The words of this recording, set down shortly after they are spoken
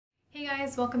Hey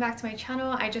guys, welcome back to my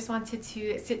channel. I just wanted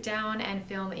to sit down and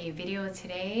film a video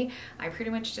today. I pretty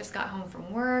much just got home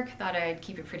from work, thought I'd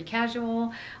keep it pretty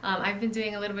casual. I've been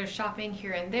doing a little bit of shopping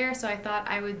here and there, so I thought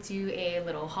I would do a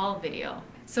little haul video.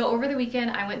 So over the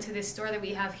weekend, I went to this store that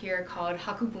we have here called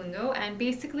Hakubundo, and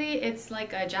basically it's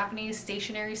like a Japanese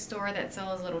stationery store that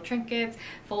sells little trinkets,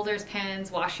 folders,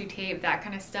 pens, washi tape, that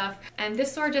kind of stuff. And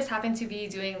this store just happened to be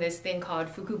doing this thing called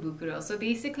Fukubukuro. So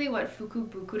basically what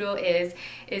Fukubukuro is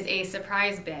a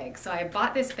surprise bag. So I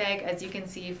bought this bag, as you can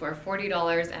see, for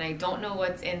 $40, and I don't know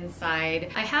what's inside.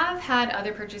 I have had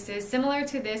other purchases similar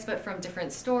to this, but from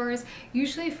different stores.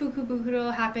 Usually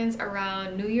Fukubukuro happens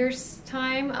around New Year's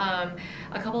time.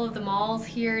 A couple of the malls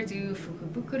here do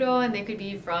Fukubukuro, and they could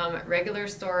be from regular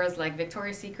stores like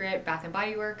Victoria's Secret, Bath &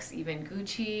 Body Works, even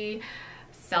Gucci.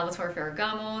 Salvatore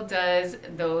Ferragamo does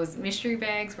those mystery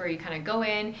bags where you kind of go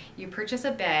in, you purchase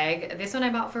a bag. This one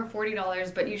I bought for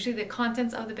 $40, but usually the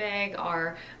contents of the bag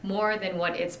are more than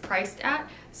what it's priced at.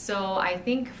 So I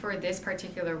think for this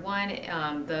particular one,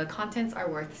 the contents are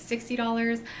worth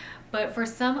 $60. But for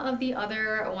some of the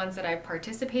other ones that I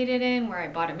participated in, where I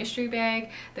bought a mystery bag,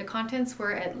 the contents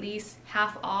were at least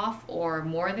half off or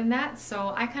more than that.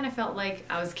 So I kind of felt like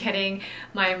I was getting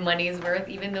my money's worth,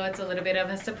 even though it's a little bit of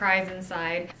a surprise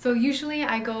inside. So usually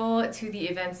I go to the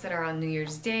events that are on New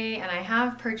Year's Day, and I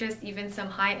have purchased even some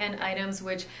high-end items,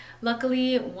 which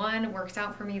luckily one worked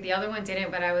out for me, the other one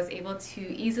didn't, but I was able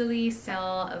to easily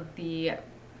sell the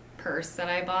purse that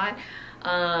I bought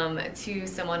to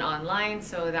someone online,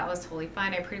 so that was totally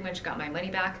fine. I pretty much got my money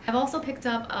back. I've also picked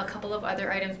up a couple of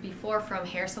other items before from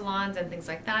hair salons and things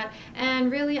like that,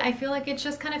 and really I feel like it's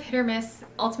just kind of hit or miss.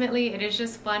 Ultimately, it is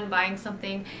just fun buying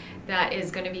something that is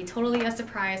going to be totally a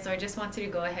surprise, so I just wanted to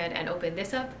go ahead and open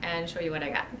this up and show you what I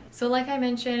got. So like I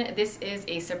mentioned, this is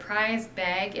a surprise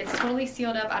bag. It's totally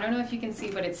sealed up. I don't know if you can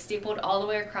see, but it's stapled all the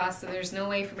way across, so there's no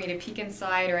way for me to peek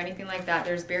inside or anything like that.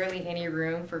 There's barely any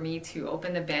room for me to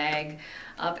open the bag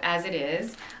up as it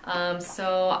is.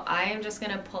 So I am just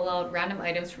gonna pull out random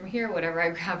items from here, whatever I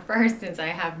grab first, since I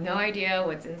have no idea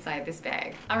what's inside this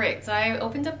bag. Alright, so I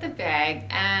opened up the bag,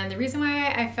 and the reason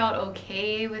why I felt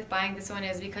okay with buying this one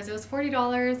is because it was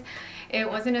 $40. It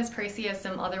wasn't as pricey as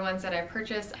some other ones that I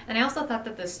purchased, and I also thought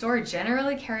that the store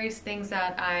generally carries things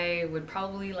that I would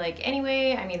probably like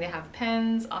anyway. I mean, they have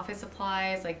pens, office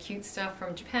supplies, like cute stuff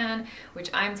from Japan, which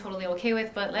I'm totally okay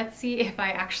with, but let's see if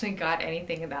I actually got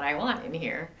anything that I want in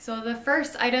here. So the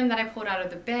first item that I pulled out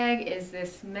of the bag is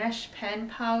this mesh pen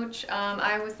pouch.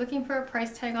 I was looking for a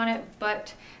price tag on it,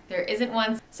 but there isn't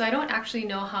one, so I don't actually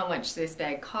know how much this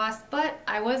bag costs, but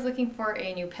I was looking for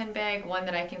a new pen bag, one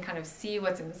that I can kind of see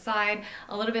what's inside,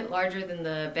 a little bit larger than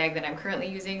the bag that I'm currently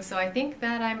using, so I think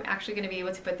that I'm actually going to be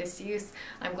able to put this to use.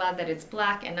 I'm glad that it's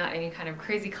black and not any kind of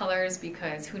crazy colors,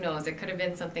 because who knows, it could have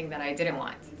been something that I didn't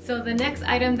want. So the next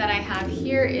item that I have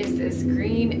here is this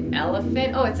green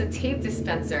elephant. Oh, it's a tape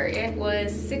dispenser. It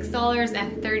was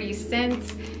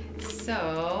 $6.30.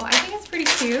 So I think it's pretty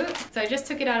cute. So I just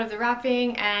took it out of the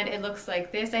wrapping and it looks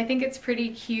like this. I think it's pretty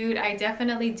cute. I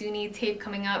definitely do need tape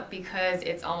coming up because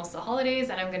it's almost the holidays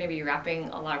and I'm going to be wrapping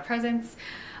a lot of presents.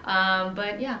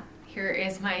 But yeah, here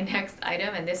is my next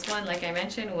item, and this one, like I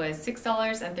mentioned, was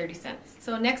 $6.30.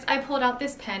 So next I pulled out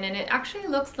this pen, and it actually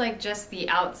looks like just the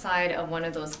outside of one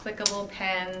of those clickable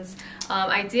pens.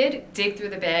 I did dig through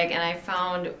the bag and I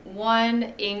found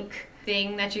one ink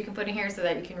thing that you can put in here so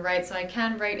that you can write. So I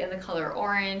can write in the color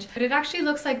orange, but it actually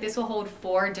looks like this will hold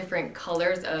 4 different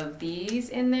colors of these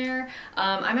in there.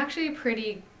 I'm actually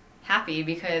pretty happy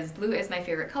because blue is my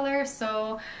favorite color,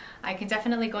 so I can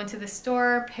definitely go into the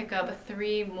store, pick up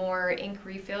 3 more ink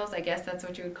refills, I guess that's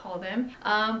what you would call them.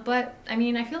 But I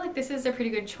mean, I feel like this is a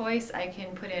pretty good choice. I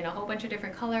can put in a whole bunch of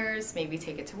different colors, maybe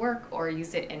take it to work or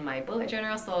use it in my bullet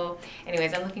journal. So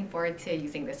anyways, I'm looking forward to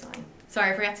using this one.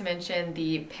 Sorry, I forgot to mention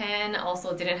the pen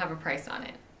also didn't have a price on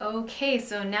it. Okay,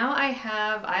 so now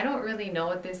I don't really know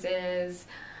what this is.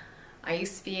 I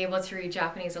used to be able to read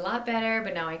Japanese a lot better,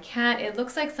 but now I can't. It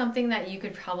looks like something that you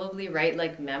could probably write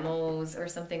like memos or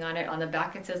something on it. On the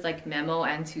back it says like memo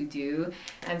and to do,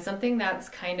 and something that's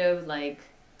kind of like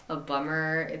a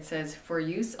bummer. It says for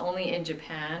use only in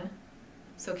Japan.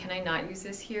 So can I not use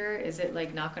this here? Is it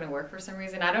like not going to work for some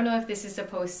reason? I don't know if this is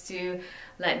supposed to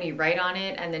let me write on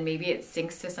it and then maybe it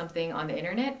syncs to something on the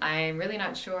internet. I'm really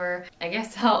not sure. I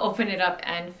guess I'll open it up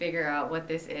and figure out what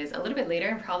this is a little bit later,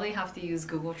 and probably have to use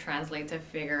Google Translate to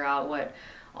figure out what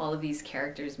all of these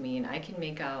characters mean. I can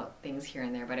make out things here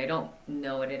and there, but I don't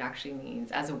know what it actually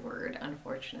means as a word,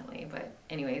 unfortunately. But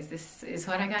anyways, this is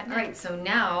what I got. All right, so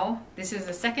now this is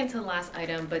the second to the last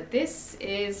item, but this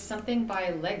is something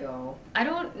by Lego. I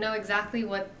don't know exactly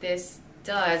what this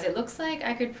does. It looks like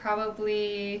I could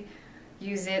probably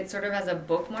use it sort of as a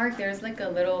bookmark. There's like a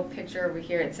little picture over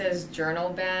here. It says journal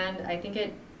band. I think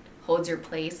it holds your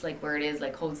place, like where it is,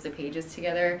 like holds the pages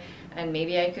together. And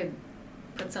maybe I could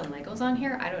put some Legos on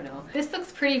here. I don't know. This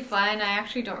looks pretty fun. I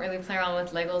actually don't really play around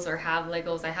with Legos or have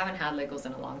Legos. I haven't had Legos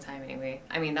in a long time anyway.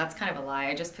 I mean, that's kind of a lie.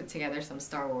 I just put together some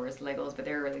Star Wars Legos, but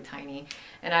they're really tiny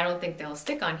and I don't think they'll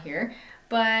stick on here.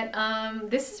 But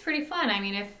this is pretty fun. I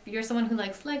mean, if you're someone who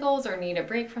likes Legos or need a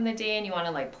break from the day and you want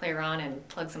to like play around and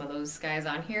plug some of those guys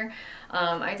on here,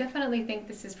 I definitely think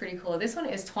this is pretty cool. This one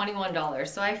is $21,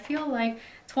 so I feel like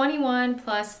 21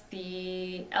 plus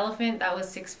the elephant, that was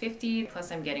 $6.50,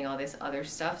 plus I'm getting all this other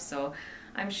stuff, so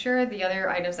I'm sure the other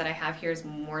items that I have here is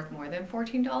worth more than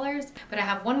 $14, but I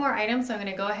have one more item, so I'm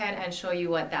gonna go ahead and show you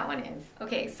what that one is.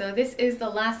 Okay, so this is the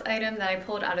last item that I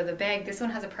pulled out of the bag. This one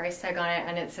has a price tag on it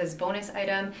and it says bonus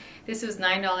item. This was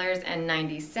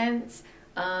 $9.90.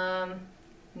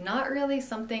 Not really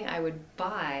something I would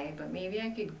buy, but maybe I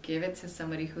could give it to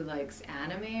somebody who likes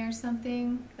anime or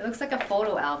something. It looks like a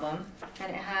photo album and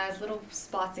it has little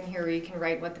spots in here where you can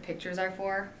write what the pictures are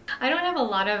for. I don't have a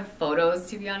lot of photos,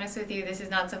 to be honest with you. This is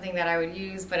not something that I would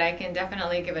use, but I can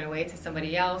definitely give it away to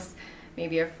somebody else.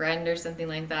 Maybe a friend or something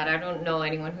like that. I don't know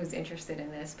anyone who's interested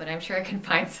in this, but I'm sure I can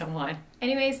find someone.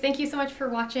 Anyways, thank you so much for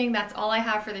watching. That's all I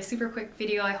have for this super quick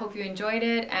video. I hope you enjoyed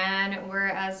it and were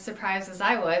as surprised as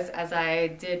I was as I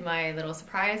did my little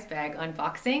surprise bag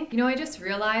unboxing. You know, I just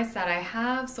realized that I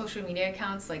have social media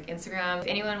accounts like Instagram. If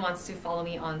anyone wants to follow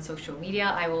me on social media,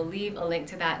 I will leave a link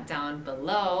to that down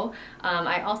below.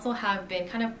 I also have been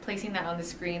kind of placing that on the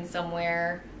screen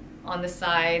somewhere on the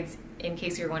sides. In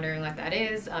case you're wondering what that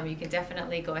is, you can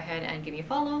definitely go ahead and give me a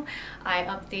follow. I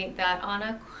update that on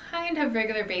a kind of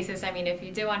regular basis. I mean, if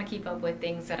you do want to keep up with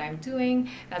things that I'm doing,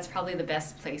 that's probably the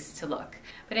best place to look.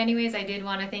 But anyways, I did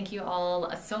want to thank you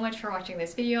all so much for watching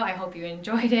this video. I hope you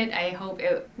enjoyed it. I hope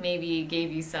it maybe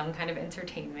gave you some kind of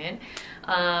entertainment.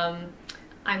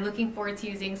 I'm looking forward to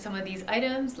using some of these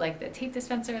items like the tape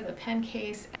dispenser, the pen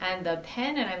case, and the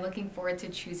pen, and I'm looking forward to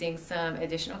choosing some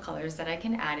additional colors that I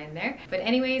can add in there. But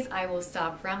anyways, I will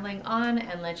stop rambling on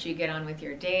and let you get on with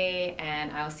your day,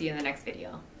 and I will see you in the next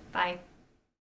video. Bye!